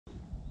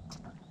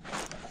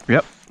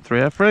Yep, 3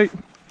 out of 3.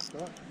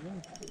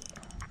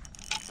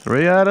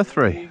 3 out of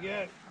 3. There you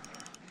go.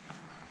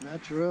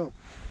 Natural.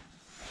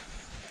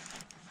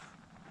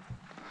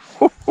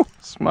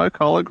 Smoke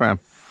hologram.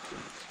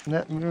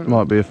 Natural.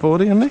 Might be a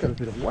 40, isn't it? Got a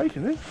bit of weight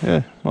in it.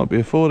 Yeah, might be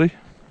a 40.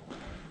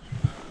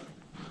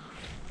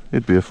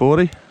 It'd be a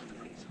 40.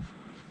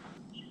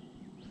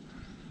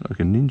 Like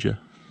a ninja.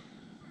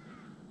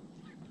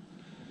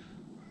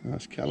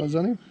 Nice colours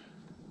on him.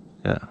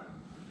 Yeah.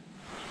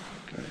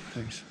 Okay,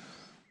 thanks.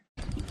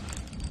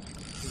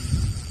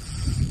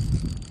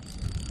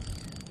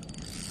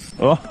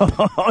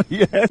 Oh,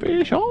 yeah.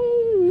 Fish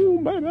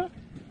on, baby.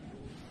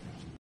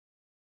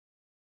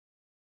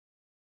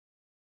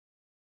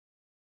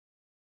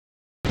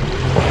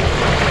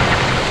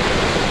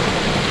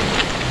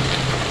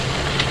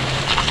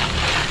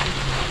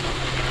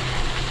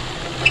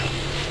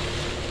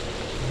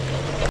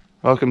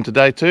 Welcome to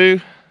day 2.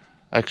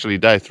 Actually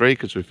day 3,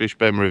 because we fished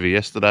Bem River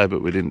yesterday,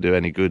 but we didn't do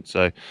any good.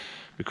 So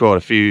we caught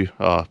a few,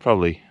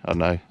 probably, I don't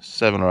know,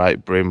 7 or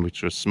 8 bream,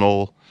 which was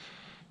small.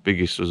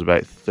 Biggest was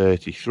about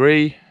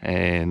 33,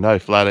 and no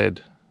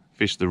flathead.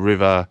 Fished the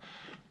river,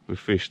 we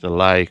fished the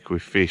lake, we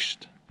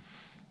fished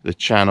the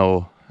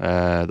channel.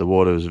 The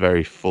water was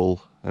very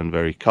full and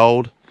very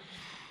cold.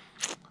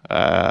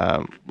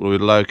 We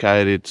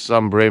located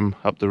some bream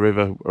up the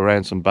river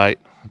around some bait,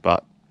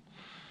 but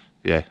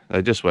yeah,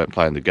 they just weren't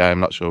playing the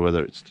game. Not sure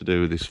whether it's to do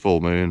with this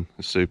full moon,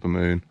 the super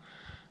moon,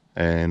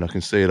 and I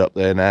can see it up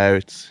there now.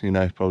 It's, you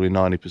know, probably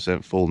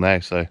 90% full now.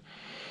 So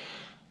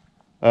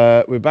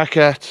we're back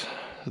at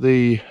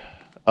the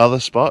other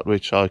spot,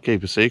 which I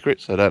keep a secret,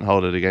 so don't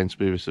hold it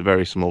against me. It's a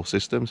very small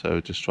system, so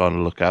we're just trying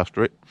to look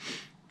after it.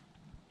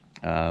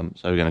 So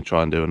we're going to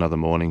try and do another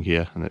morning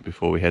here and then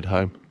before we head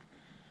home.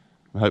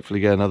 We'll hopefully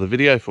get another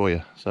video for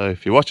you. So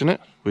if you're watching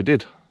it, we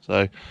did.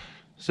 So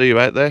see you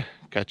out there.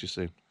 Catch you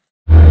soon.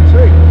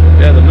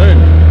 Yeah, the moon.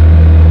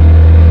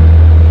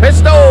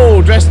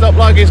 Pistol dressed up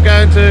like he's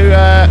going to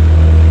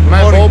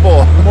Mount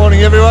Ball. Good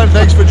morning, everyone.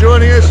 Thanks for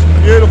joining us.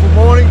 Beautiful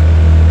morning.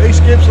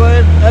 East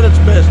Gippsland at its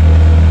best.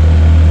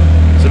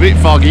 It's a bit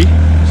foggy.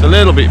 It's a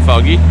little bit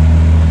foggy.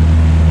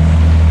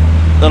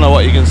 Don't know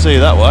what you can see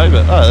that way,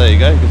 but oh, there you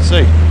go. You can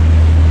see.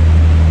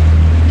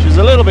 She's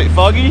a little bit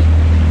foggy.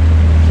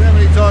 How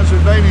many times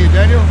we've been here,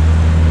 Daniel?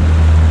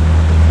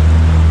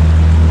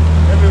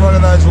 Every one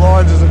of those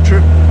lines is a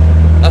trip.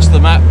 That's the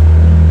map.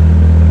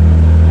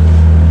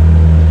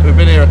 We've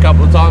been here a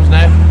couple of times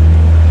now.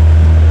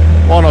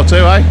 1 or 2,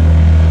 eh?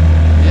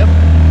 Yep.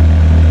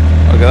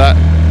 Look at that.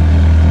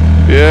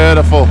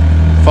 Beautiful.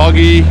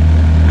 Foggy,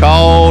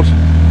 cold,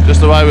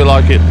 just the way we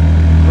like it.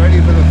 Ready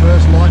for the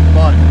first light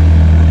bite.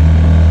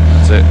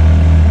 That's it.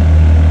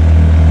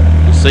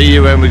 We'll see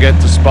you when we get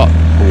to spot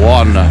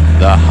 1,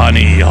 the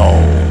honey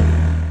hole.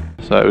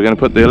 So we're going to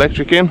put the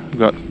electric in. We've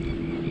got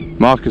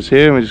markers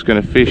here and we're just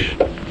going to fish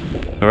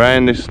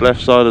around this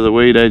left side of the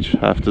weed edge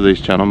after these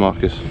channel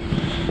markers.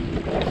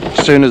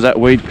 As soon as that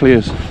weed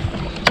clears.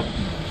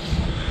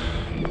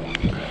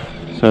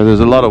 So there's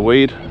a lot of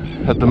weed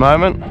at the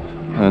moment,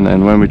 and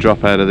then when we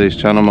drop out of these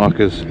channel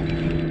markers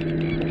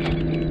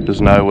there's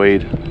no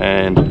weed,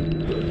 and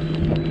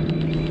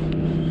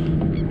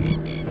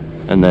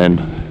then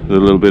the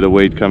little bit of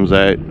weed comes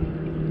out.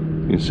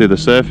 You can see the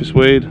surface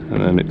weed,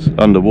 and then it's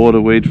underwater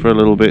weed for a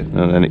little bit,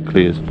 and then it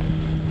clears.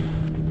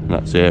 And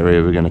that's the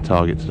area we're going to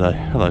target today.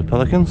 Hello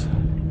pelicans.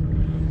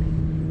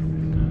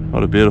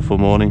 What a beautiful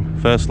morning.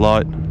 First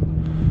light.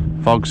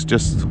 Fog's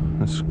just,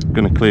 it's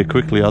going to clear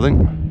quickly, I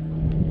think.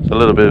 It's a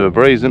little bit of a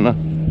breeze, isn't there?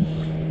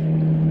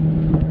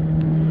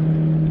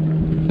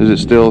 Is it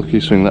still? Can you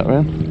swing that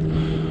round?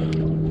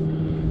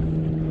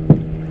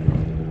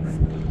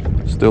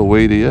 Still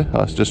weedy, yeah?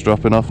 Oh, it's just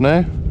dropping off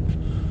now.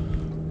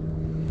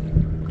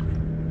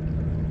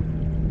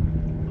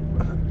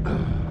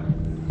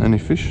 Any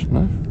fish?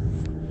 No?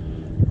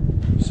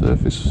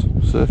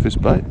 Surface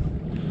bait.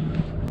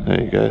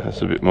 There you go,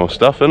 that's a bit more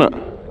stuff, isn't it?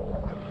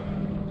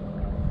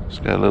 Let's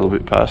go a little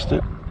bit past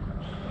it.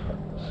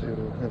 See,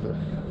 we'll have a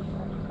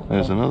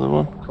There's another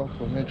one.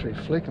 complimentary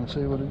flick and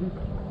see what it is.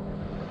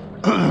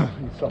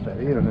 You stop out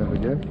here and have a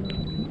go.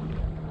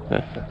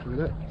 Yeah. Happy with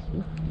that.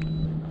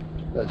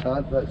 That's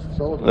hard, that's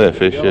solid. They're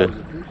fish, yeah.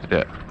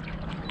 Yeah.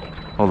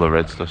 All the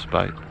red stuff's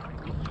bait.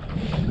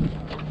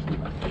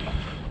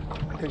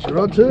 Here's your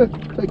rod, sir.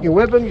 Take your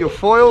weapon, your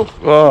foil.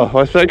 Oh,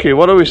 why thank you.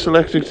 What are we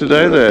selecting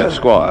today there,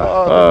 Squire?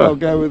 I'll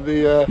go with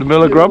the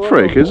Miller Grub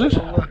Freak, is it?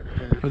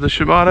 With a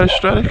Shimano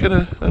Stratic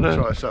and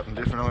try something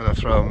different. I'm going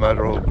to throw a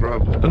motor or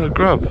grub. And a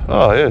grub.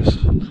 Oh yes,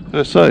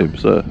 the same.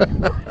 So.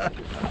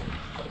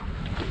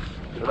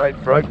 If it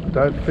ain't broke,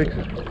 don't fix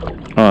it.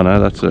 Oh no,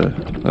 that's a.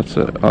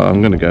 Oh,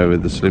 I'm going to go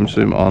with the Slim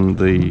Swim on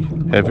the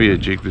heavier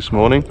jig this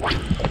morning.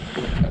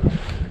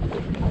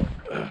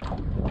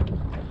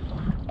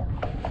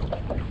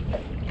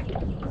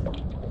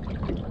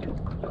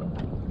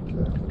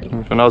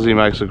 If an Aussie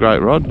makes a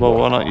great rod, well,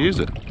 why not use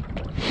it?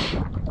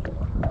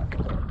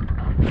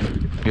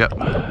 Yep.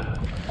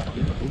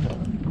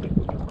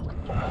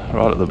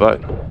 Right at the boat.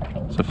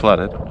 It's a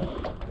flathead.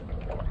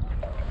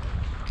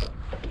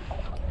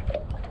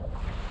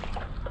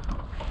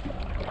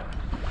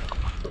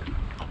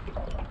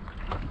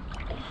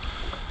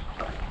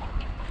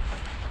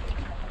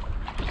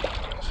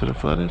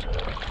 flathead?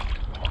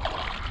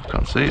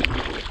 Can't see it.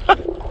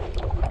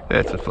 Yeah,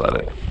 it's a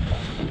flathead.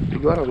 You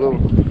got a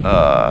little.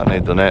 Ah, I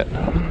need the net.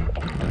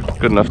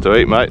 Good enough to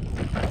eat, mate.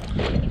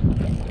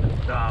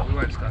 Nah, we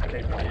won't start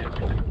keeping it yet.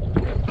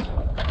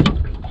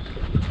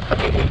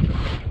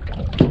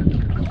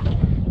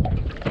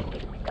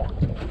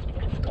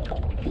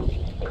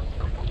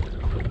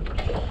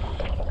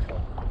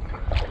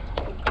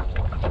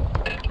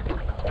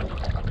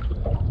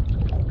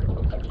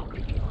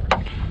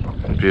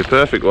 It'd be a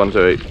perfect one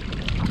to eat.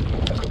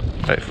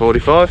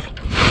 8.45.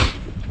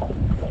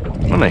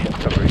 Isn't he?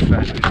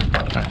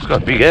 He's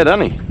got a big head,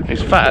 hasn't he?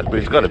 He's fat, but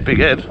he's got a big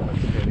head.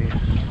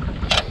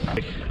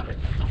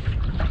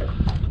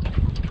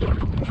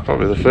 He's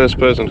probably the first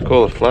person to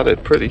call a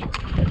flathead pretty.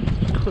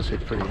 Of course he's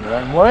pretty in his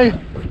own way.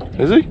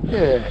 Is he?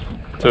 Yeah.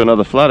 To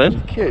another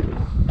flathead. Cute.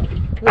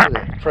 Look at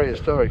that.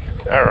 Prehistoric.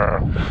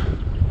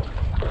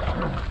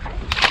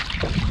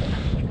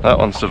 That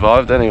one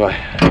survived anyway.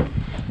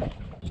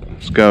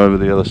 Let's go over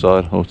the other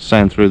side, or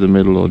sand through the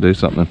middle, or do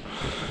something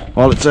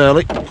while it's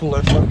early. Pull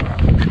that one.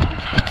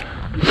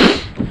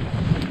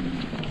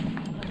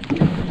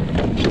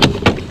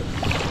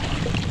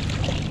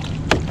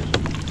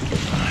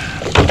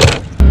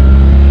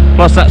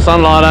 Plus that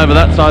sunlight over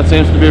that side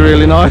seems to be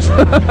really nice. I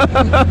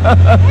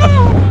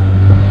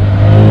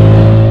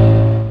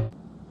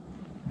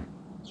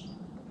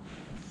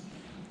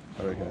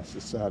reckon it's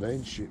the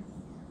sardine ship.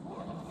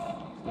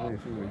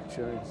 Anything we've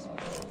changed.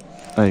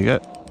 There you go.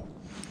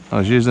 I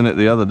was using it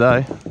the other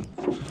day.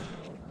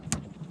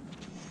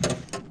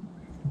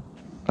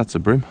 That's a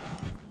bream.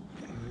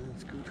 Yeah,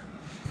 that's good.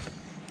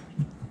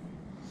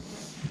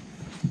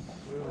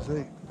 Where was he?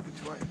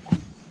 Which way?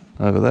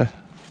 Over there.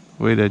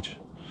 Weed edge.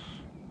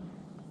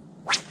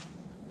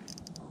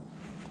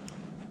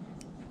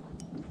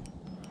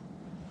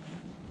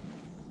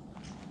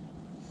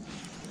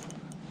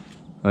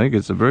 I think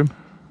it's a bream.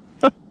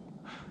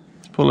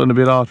 It's pulling a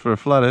bit hard for a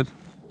flathead.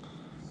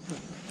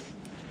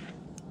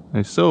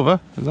 He's silver,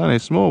 there's only a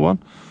small one.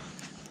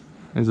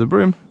 Here's a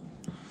bream.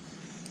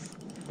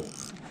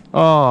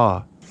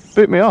 Oh,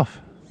 bit me off.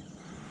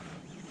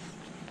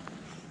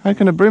 How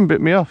can a bream bit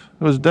me off?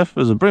 It was deaf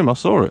as a bream, I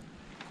saw it.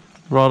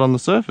 Right on the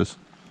surface.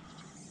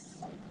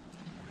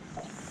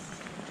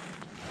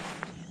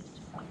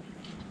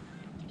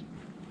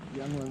 The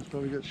young one's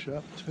probably got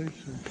sharp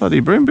teeth. Bloody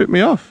bream bit me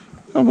off.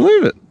 Can't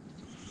believe it.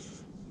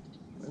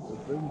 That's a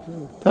bream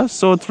too. That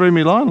sword through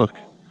me line, look.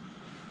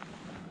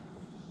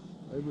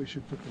 Maybe we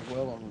should put the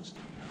well on this.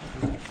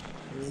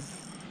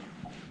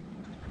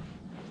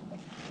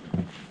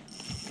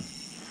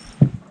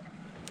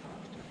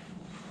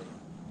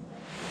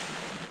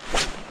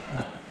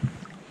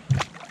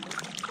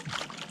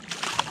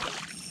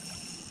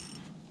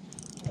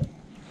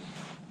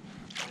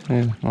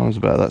 Yeah, mine's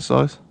about that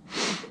size.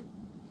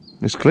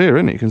 It's clear,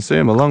 isn't it? You can see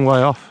him a long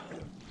way off.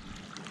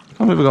 I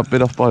can't believe I got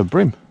bit off by a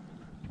bream.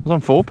 It was on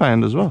 4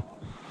 pound as well.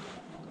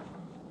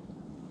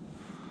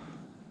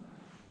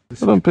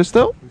 Well done,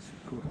 Pistol.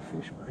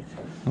 Fish, mate.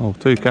 Oh,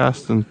 2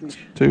 casts and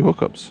 2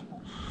 hookups.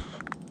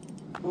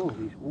 Oh,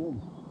 he's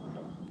warm.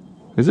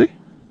 Is he?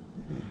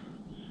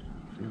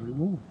 Fairly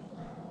warm.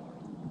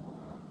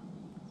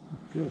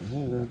 Good.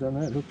 Yeah, they've done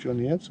that. Hooked you on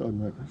the outside,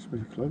 mate. That's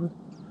pretty clever.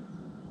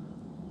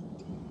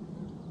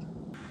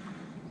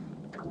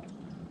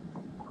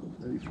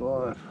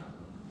 $35.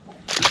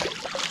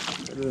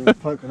 Better than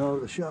poking hole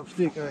with a sharp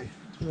stick, eh?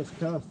 First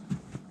cast.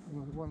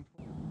 One.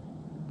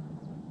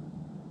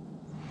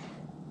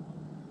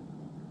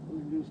 All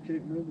you do is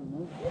keep moving,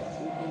 mate.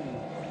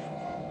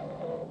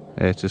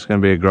 Yeah, it's just going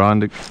to be a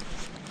grind.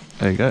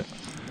 There you go.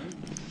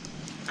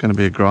 It's going to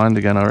be a grind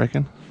again, I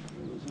reckon.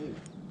 Where was he?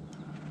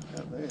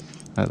 Out there.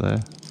 Out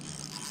there.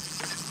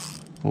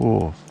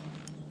 Oh.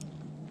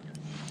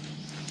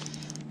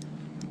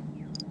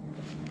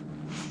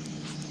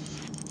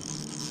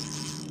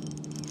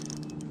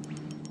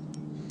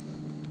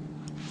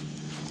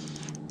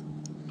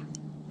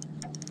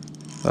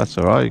 That's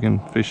alright, you can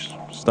fish,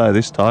 stay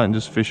this tight and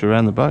just fish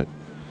around the boat.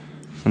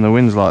 And the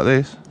wind's like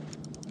this.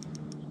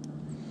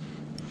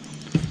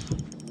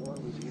 Why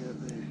was he out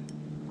there?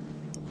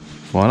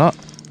 Why not?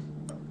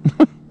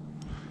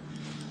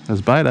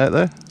 There's bait out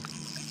there.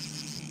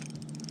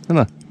 Isn't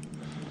there?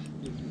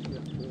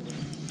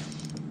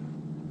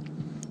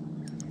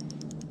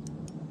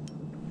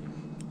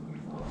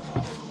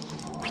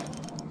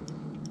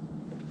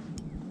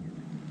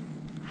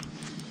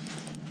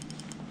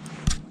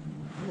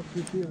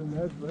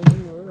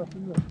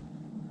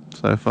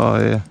 So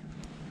far, yeah.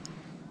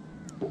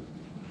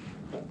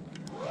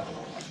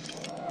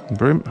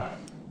 Bream.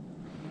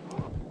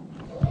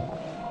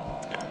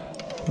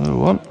 Little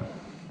one.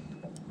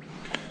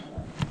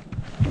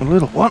 A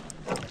little one.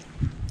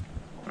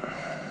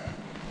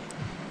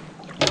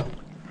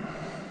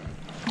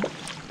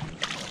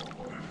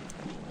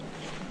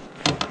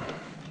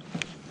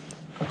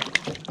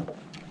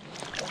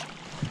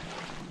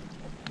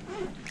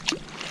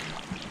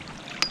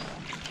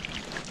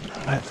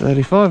 About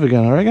 35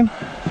 again, I reckon.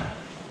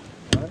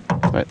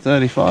 About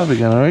 35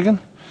 again, I reckon.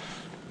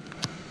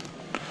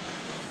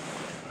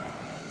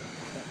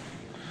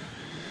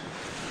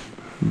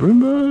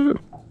 Brimbo.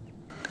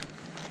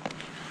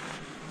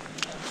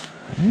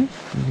 Yeah,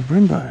 little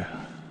Brimbo.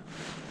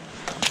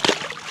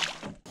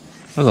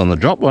 That was on the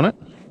drop, wasn't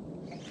it?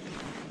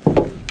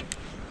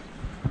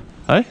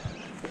 Hey?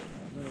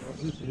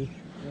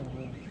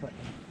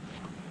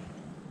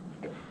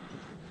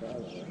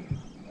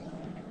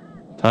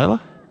 Taylor?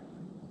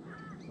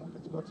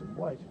 It's got some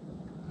weight.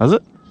 Has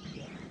it?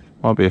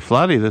 Might be a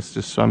flatty that's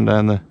just swum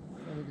down there.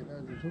 I think it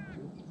knows it's hooked to.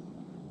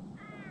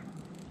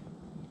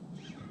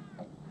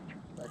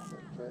 Back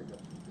that trigger.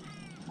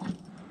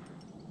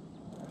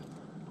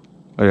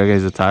 What do you reckon,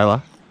 he's a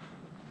Taylor?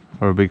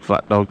 Or a big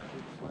flat dog?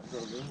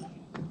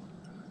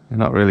 He's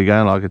not really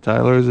going like a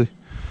Taylor, is he? I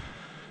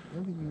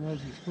don't think he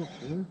knows he's hooked,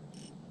 does he?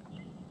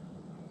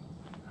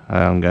 Hey,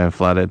 I'm going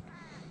flathead.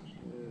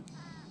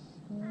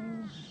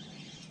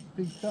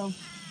 Big thumb.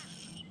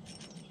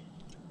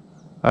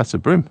 That's a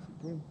Bream.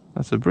 Bream.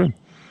 That's a Bream.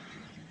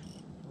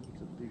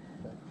 It's a big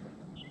fat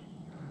thing.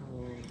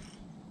 Oh, he's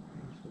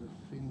got a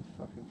fin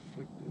fucking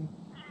flicked in.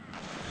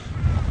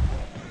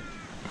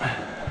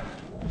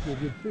 That's a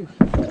good fish.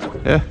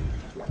 Yeah.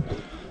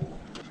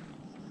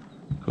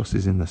 Of course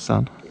he's in the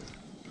sun.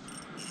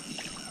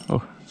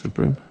 Oh, it's a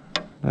Bream.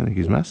 I don't think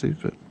he's massive,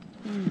 but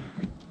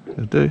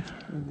he'll do.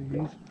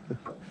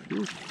 I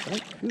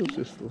think feels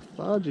just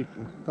lethargic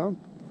and thump.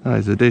 Oh,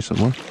 he's a decent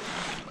one.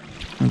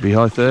 Maybe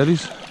high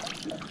 30s.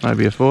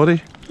 Maybe a 40.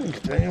 Thanks,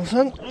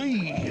 Danielson.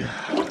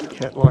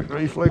 Cat-like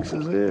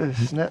reflexes there,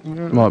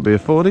 snapping. Might be a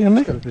 40, isn't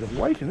It's he? got a bit of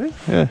weight in it.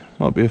 Yeah,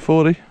 might be a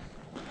 40.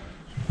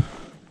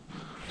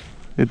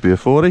 It'd be a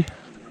 40.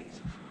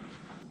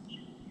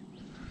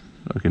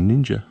 Like a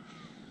ninja.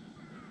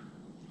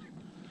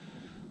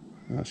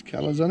 Nice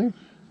colours on him.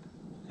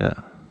 Yeah.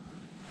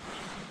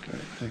 Okay,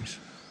 thanks.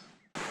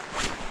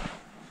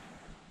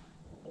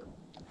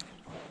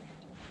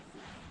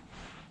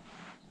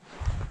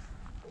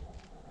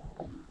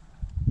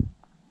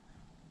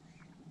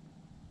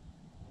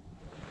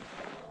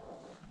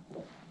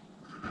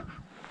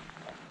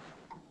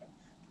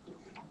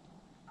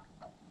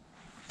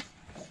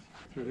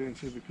 Through there and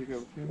see if we pick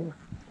up a few more.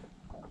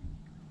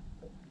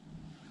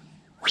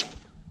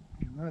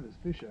 No, there's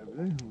fish over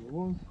there. There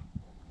was.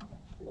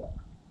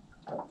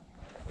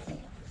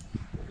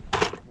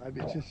 Maybe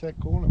it's just that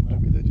corner.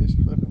 Maybe they're just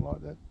flipping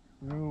like that.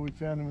 Remember we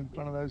found them in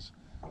front of those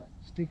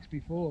sticks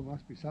before. There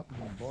must be something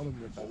on the bottom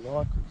that they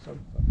like or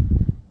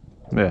something.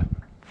 Yeah.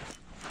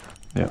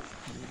 Yeah.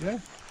 There you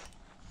go.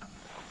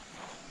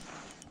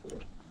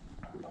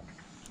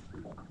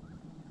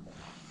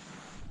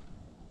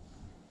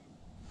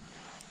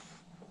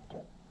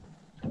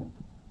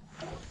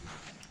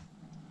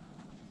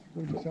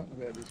 There'll be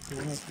something about this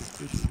corner. It's just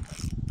fishing.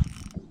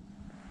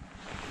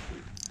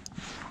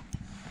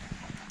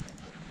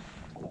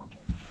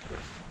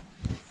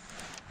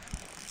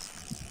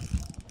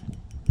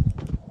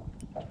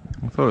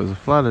 I thought it was a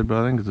flathead, but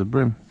I think it's a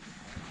Bream.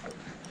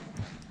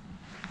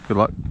 Good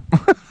luck.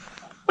 Come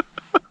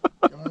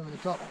over the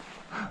top.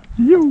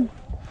 Yo!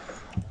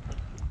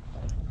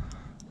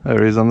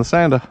 There he is on the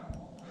sander.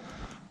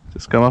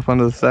 Just come up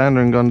under the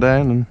sander and gone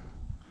down and...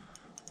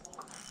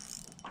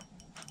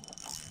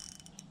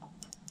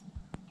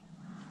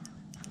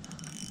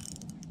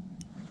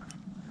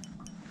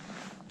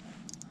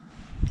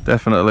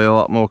 Definitely a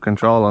lot more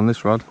control on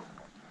this rod.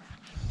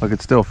 Like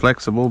it's still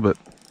flexible, but...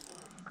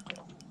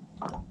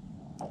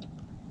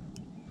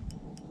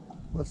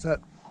 What's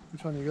that?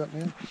 Which one you got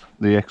now?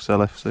 The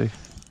XLFC.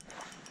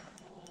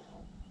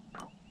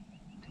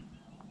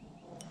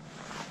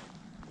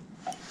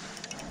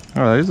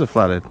 Oh, that is a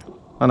flathead.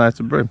 Oh no, it's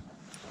a Bream.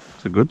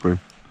 It's a good Bream.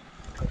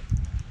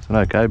 It's an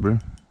okay Bream.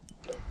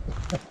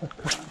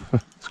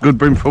 It's a good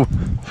Bream for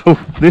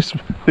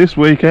this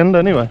weekend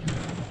anyway.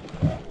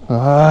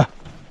 Ah.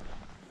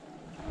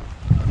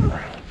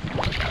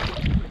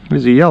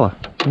 Is he yellow?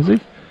 Is he?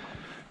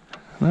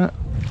 No,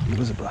 he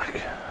was a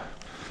black.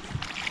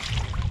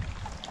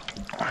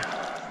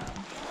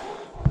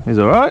 He's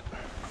alright.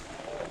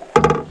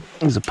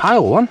 He's a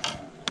pale one.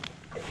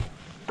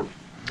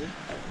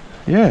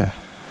 Yeah.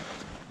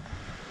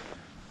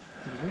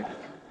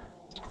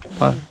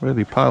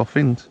 Really pale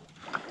fins.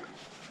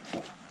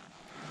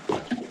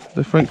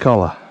 Different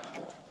colour.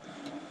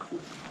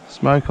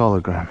 Smoke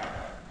hologram.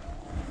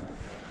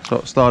 So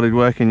it started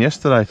working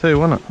yesterday too,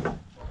 wasn't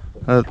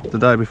it? The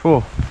day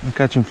before. I'm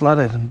catching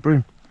flathead and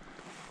Bream.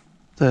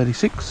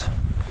 36.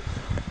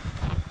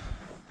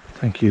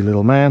 Thank you,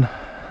 little man.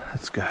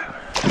 Let's go.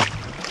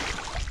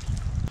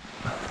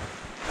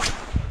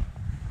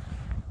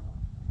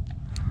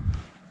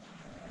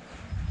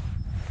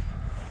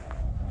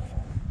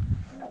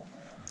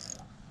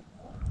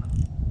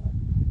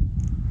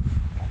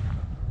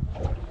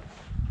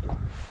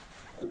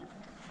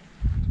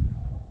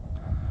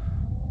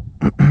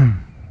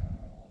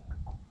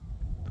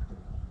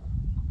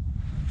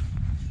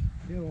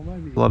 Yeah, well,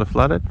 maybe. A lot of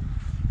flathead.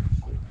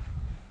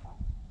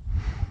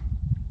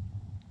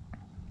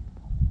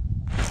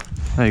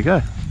 There you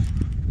go.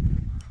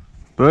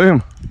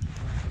 Boom.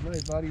 Me,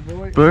 buddy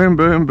boy. Boom,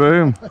 boom,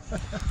 boom.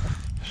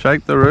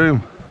 Shake the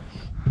room.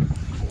 Is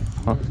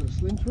it a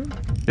slim swim?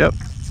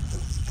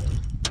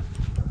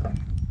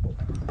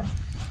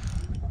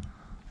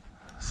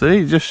 See,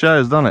 it just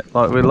shows, doesn't it?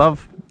 Like, we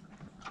love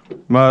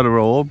motor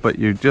oil, but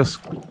you just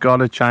got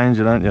to change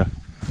it, don't you?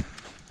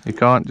 You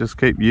can't just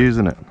keep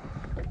using it.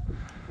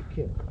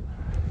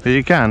 But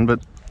you can,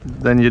 but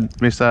then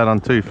you'd miss out on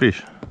 2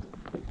 fish.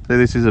 See,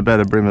 this is a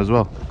better bream as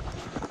well.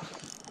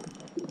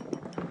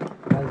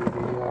 Maybe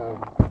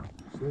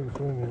the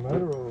swim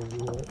motor oil will do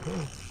that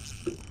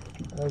too.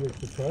 Maybe it's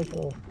the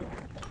profile.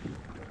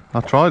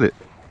 I tried it.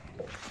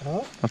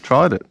 Huh? I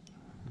tried it.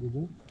 Did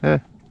you? Yeah.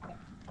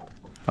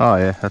 Oh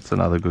yeah, that's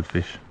another good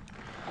fish.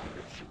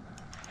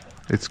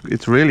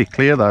 It's really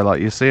clear though,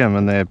 like you see them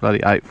and they're bloody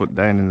 8 foot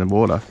down in the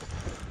water.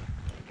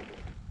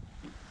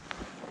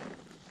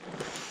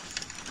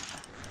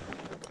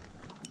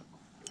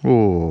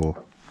 Oh,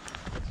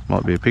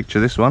 might be a picture,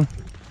 this one.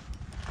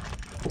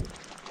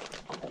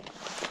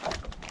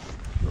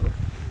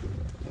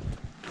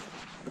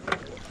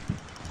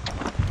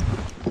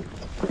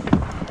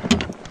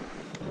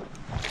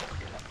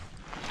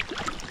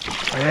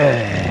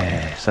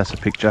 Yes, that's a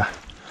picture.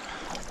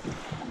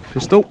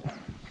 Pistol.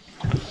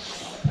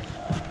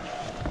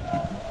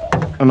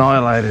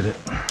 Annihilated it.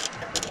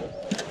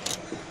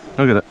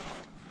 Look at it.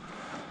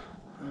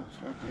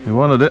 He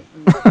wanted it.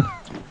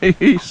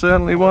 He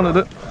certainly wanted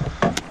it.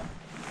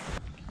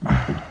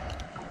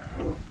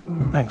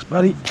 Thanks,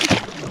 buddy.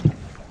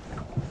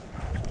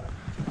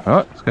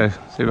 Alright, let's go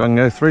see if I can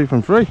go 3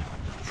 from 3.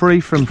 3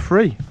 from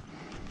 3.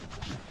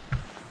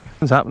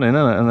 It's happening,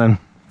 isn't it? And then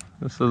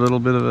just a little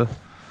bit of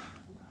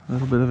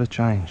a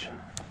change.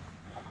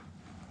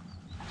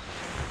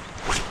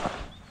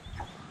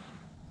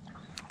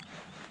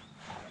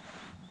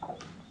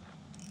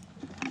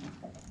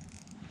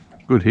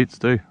 Good hits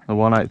too. The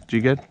 1/8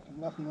 jig head.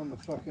 Nothing on the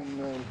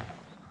fucking.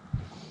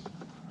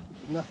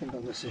 Nothing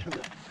on the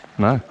cylinder.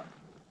 No.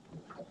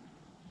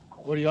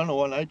 What are you on the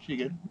 1/8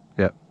 jig head?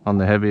 Yep, on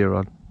the heavier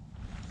rod.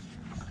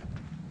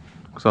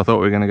 Because I thought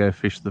we were going to go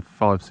fish the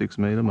 5-6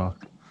 metre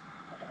mark.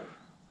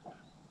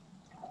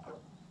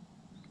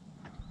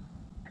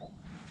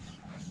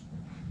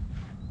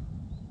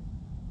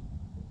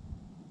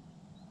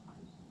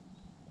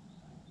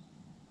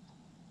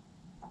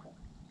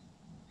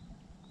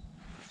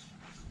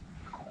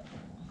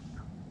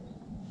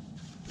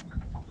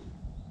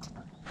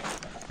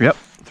 Yep,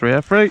 3 out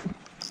of 3.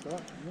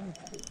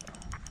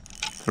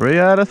 3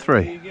 out of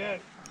 3. There you go.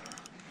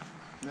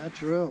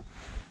 Natural.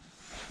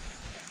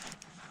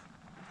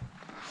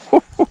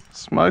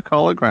 Smoke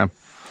hologram.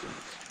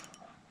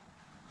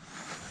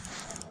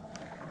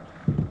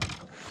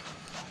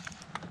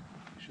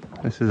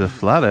 This is a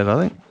flathead,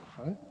 I think.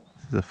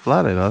 This is a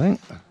flathead, I think.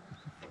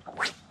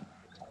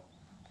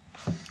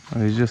 Oh,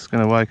 he's just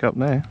going to wake up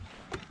now.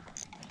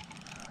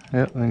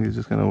 Yep, I think he's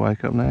just going to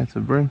wake up now. It's a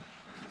bream.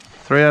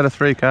 3 out of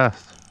 3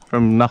 casts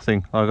from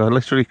nothing. Like, I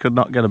literally could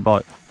not get a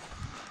bite.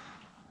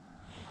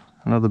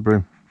 Another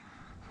bream.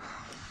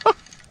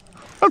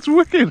 That's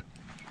wicked.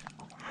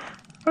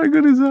 How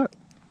good is that?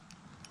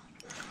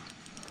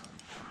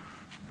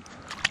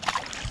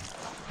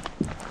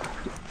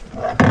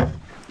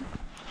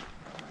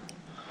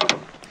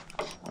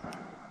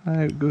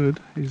 How good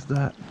is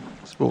that,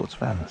 sports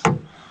fans?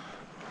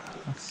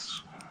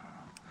 That's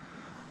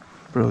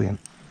brilliant.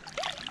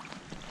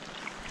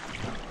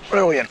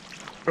 Brilliant.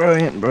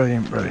 Brilliant,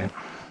 brilliant, brilliant.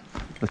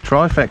 The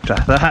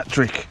trifecta, the hat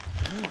trick.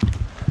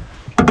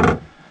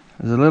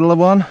 There's a little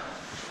one,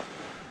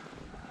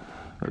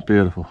 but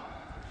beautiful.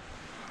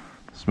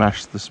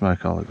 Smash the smoke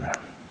hologram.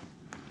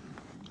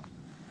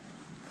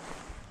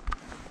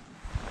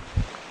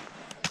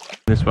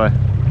 This way.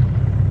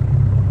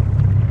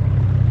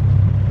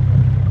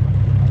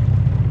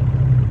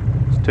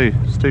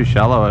 It's too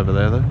shallow over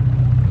there though.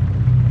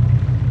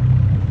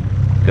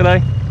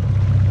 G'day.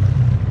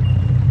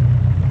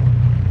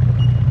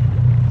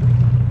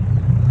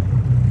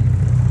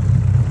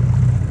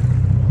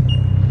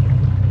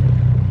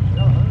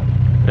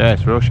 Yeah,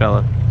 it's real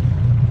shallow.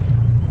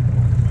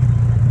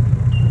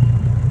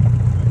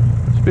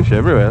 There's fish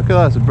everywhere. Look at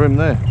that, there's a bream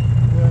there.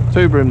 Yeah.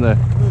 2 bream there.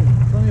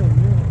 Plenty of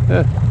them,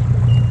 yeah.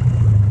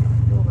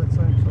 All that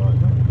same size,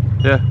 huh?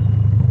 Yeah.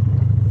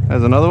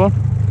 There's another one.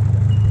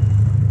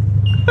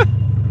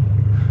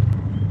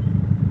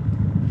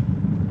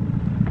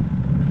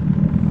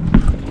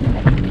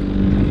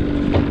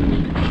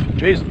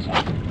 Jesus.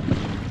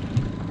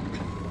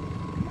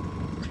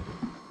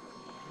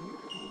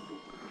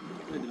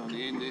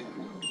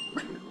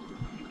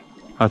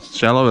 That's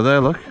shallower there,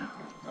 look. I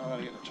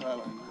gotta get the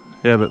trailer in.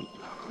 Yeah, but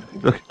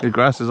look, the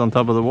grass is on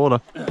top of the water.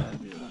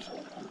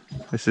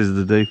 This is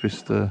the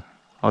deepest.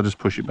 I'll just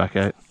push it back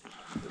out.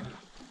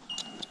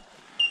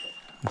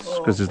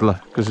 Because it's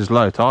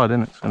low tide,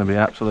 isn't it? It's going to be an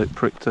absolute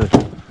prick to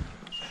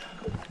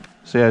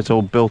see how it's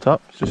all built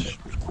up. It's just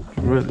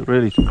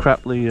really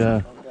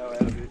craply.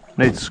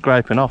 Needs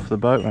scraping off the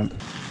boat ramp.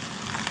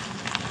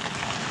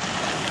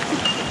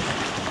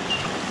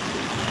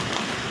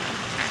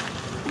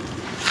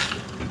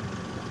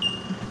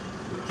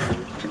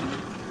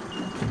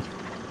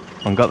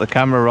 I've got the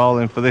camera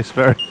rolling for this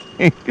very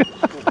thing.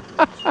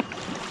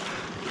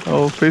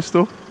 Oh,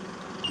 pistol.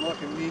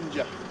 Like a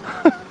ninja.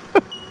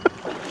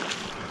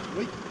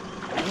 Wait.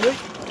 Wait.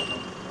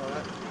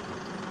 Alright.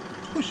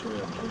 Push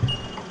around.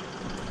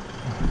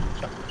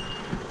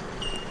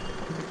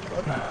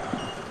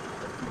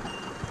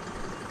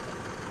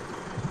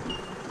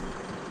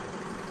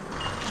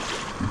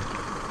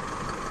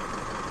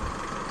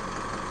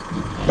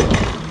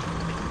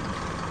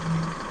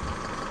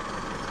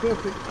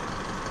 Perfect.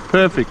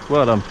 Perfect.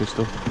 Well done,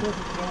 Pistol. Perfect.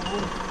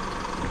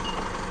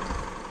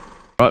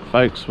 Right,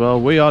 folks. Well,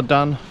 we are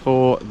done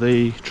for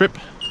the trip.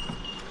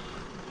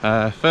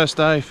 First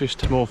day,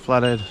 fished more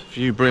flathead,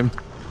 few bream.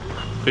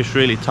 Fished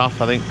really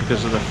tough, I think,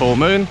 because of the full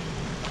moon.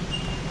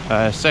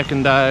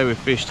 Second day, we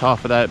fished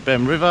half a day at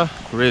Bream River.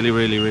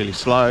 Really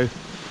slow.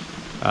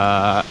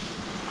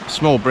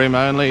 Small bream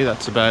only.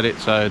 That's about it.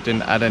 So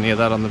didn't add any of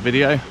that on the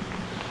video.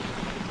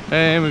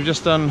 And we've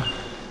just done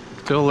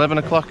till 11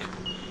 o'clock.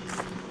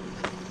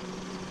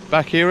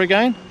 Back here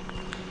again,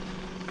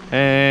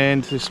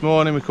 and this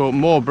morning we caught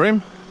more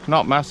bream,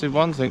 not massive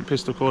ones. I think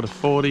Pistol caught a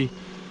 40,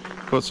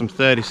 caught some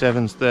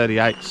 37s,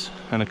 38s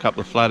and a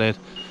couple of flathead,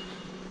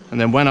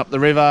 and then went up the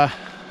river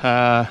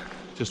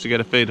just to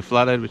get a feed of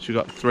flathead, which we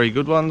got 3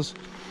 good ones,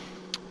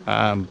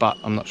 but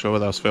I'm not sure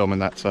whether I was filming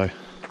that, so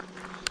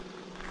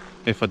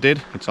if I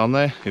did, it's on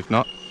there. If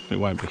not, it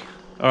won't be.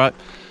 Alright,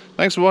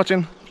 thanks for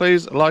watching.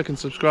 Please like and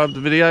subscribe to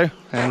the video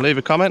and leave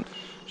a comment,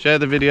 share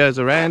the videos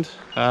around,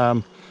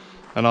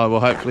 and I will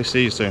hopefully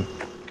see you soon.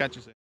 Catch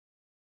you soon.